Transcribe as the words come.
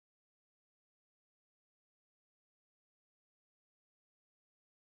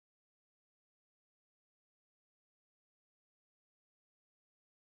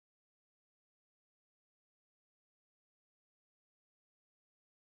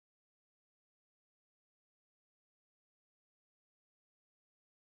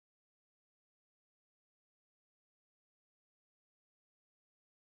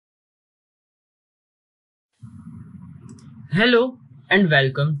Hello and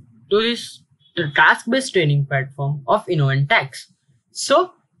welcome to this task-based training platform of InnoventX.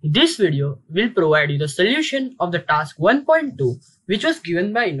 So, this video will provide you the solution of the task 1.2 which was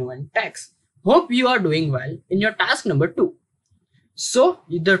given by InnoventX. Hope you are doing well in your task number 2. So,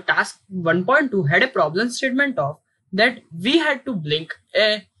 the task 1.2 had a problem statement of that we had to blink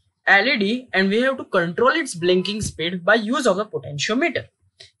a LED and we have to control its blinking speed by use of the potentiometer.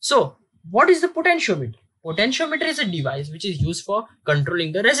 So, what is the potentiometer? Potentiometer is a device which is used for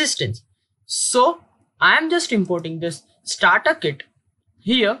controlling the resistance. So I am just importing this starter kit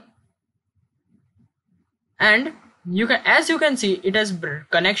here, and as you can see, it has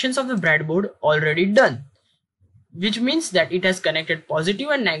connections of the breadboard already done, which means that it has connected positive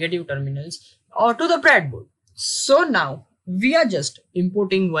and negative terminals to the breadboard. So now we are just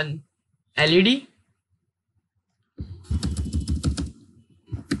importing one LED,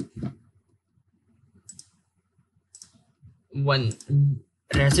 one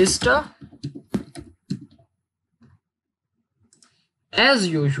resistor. As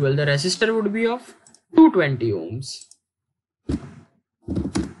usual, the resistor would be of 220 ohms.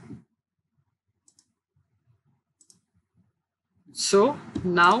 So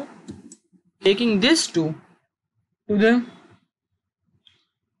now taking this to the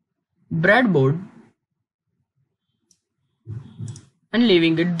breadboard and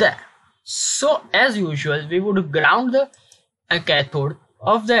leaving it there. So as usual, we would ground the cathode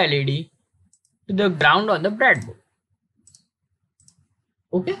of the LED to the ground on the breadboard.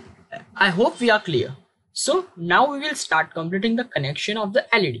 Okay, I hope we are clear. So now we will start completing the connection of the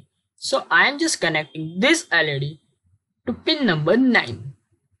LED. So I am just connecting this LED to pin number 9.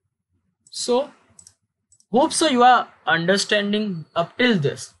 So hope so you are understanding up till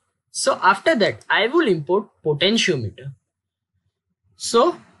this. So after that I will import potentiometer.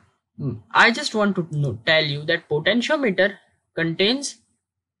 So I just want to tell you that potentiometer contains,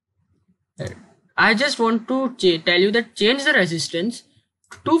 I just want to tell you that change the resistance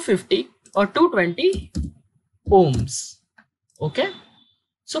to 250 or 220 ohms. Okay,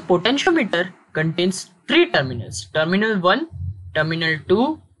 so potentiometer contains 3 terminals: terminal 1, terminal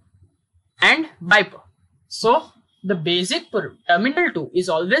 2 and wiper. So the basic terminal 2 is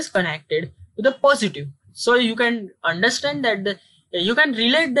always connected to the positive. So you can understand that you can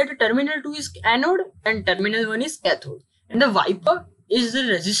relate that terminal 2 is anode and terminal 1 is cathode. And the wiper is the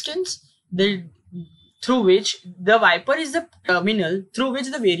resistance through which the wiper is the terminal through which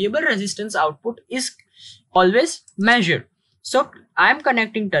the variable resistance output is always measured. So I am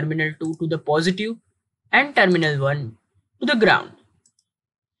connecting terminal 2 to the positive and terminal 1 to the ground.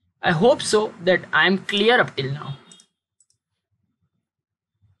 I hope so that I am clear up till now.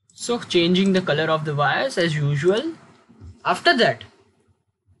 So changing the color of the wires as usual. After that,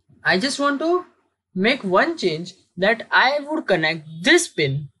 I just want to make one change, that I would connect this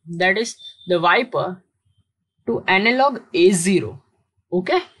pin, that is the wiper, to analog A0.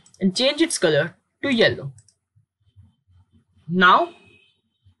 Okay, and change its color to yellow. Now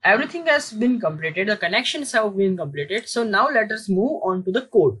everything has been completed, the connections have been completed. So now let us move on to the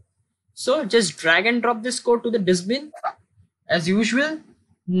code. So just drag and drop this code to the dustbin as usual.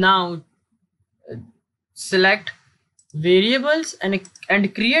 Now select variables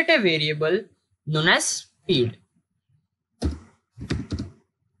and create a variable known as speed.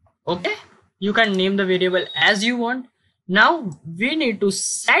 Okay, you can name the variable as you want. Now we need to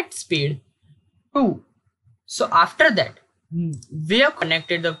set speed to. So after that, we have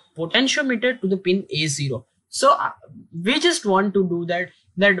connected the potentiometer to the pin A0. So we just want to do that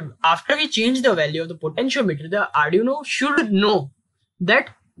after we change the value of the potentiometer, the Arduino should know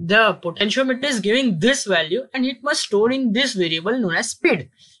that the potentiometer is giving this value and it must store in this variable known as speed.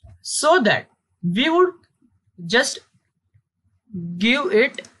 So that we would just give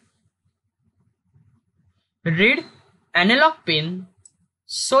it read analog pin,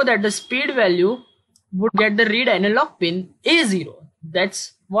 so that the speed value would get the read analog pin A0.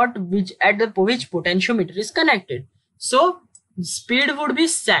 That's what which potentiometer is connected. So speed would be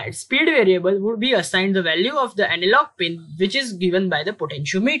set. Speed variable would be assigned the value of the analog pin which is given by the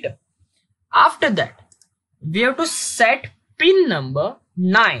potentiometer. After that, we have to set pin number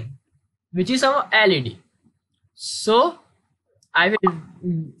 9, which is our LED. So I will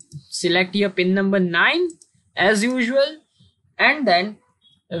select here pin number 9 as usual, and then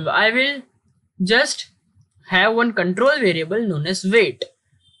I will just have one control variable known as weight.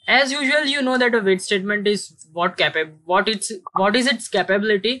 As usual, you know that a weight statement is what is its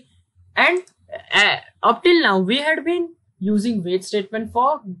capability, and up till now we had been using wait statement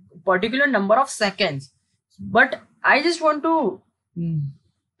for particular number of seconds, but I just want to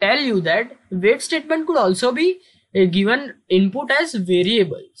tell you that wait statement could also be a given input as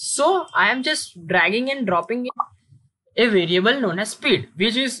variable. So I am just dragging and dropping a variable known as speed,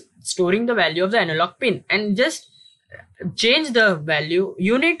 which is storing the value of the analog pin, and just change the value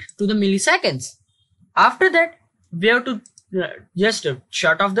unit to the milliseconds. After that, we have to just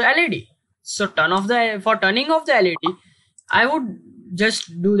shut off the LED. So for turning off the LED, I would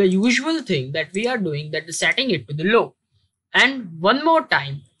just do the usual thing that we are doing, that is setting it to the low. And one more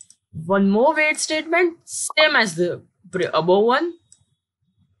time, one more wait statement, same as the above one.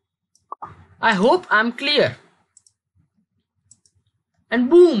 I hope I'm clear. And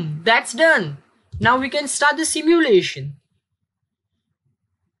boom, that's done. Now we can start the simulation.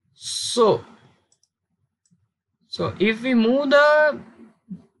 So if we move the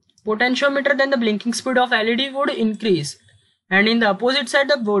potentiometer, then the blinking speed of LED would increase, and in the opposite side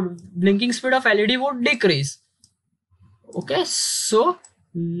the blinking speed of LED would decrease. Okay, so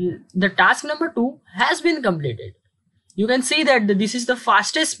the task number 2 has been completed. You can see that this is the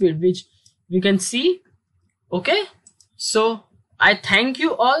fastest speed which we can see. Okay, so I thank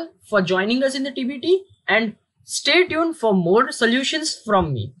you all for joining us in the TBT, and stay tuned for more solutions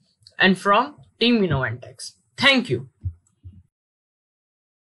from me and from Team InnoventX. Thank you.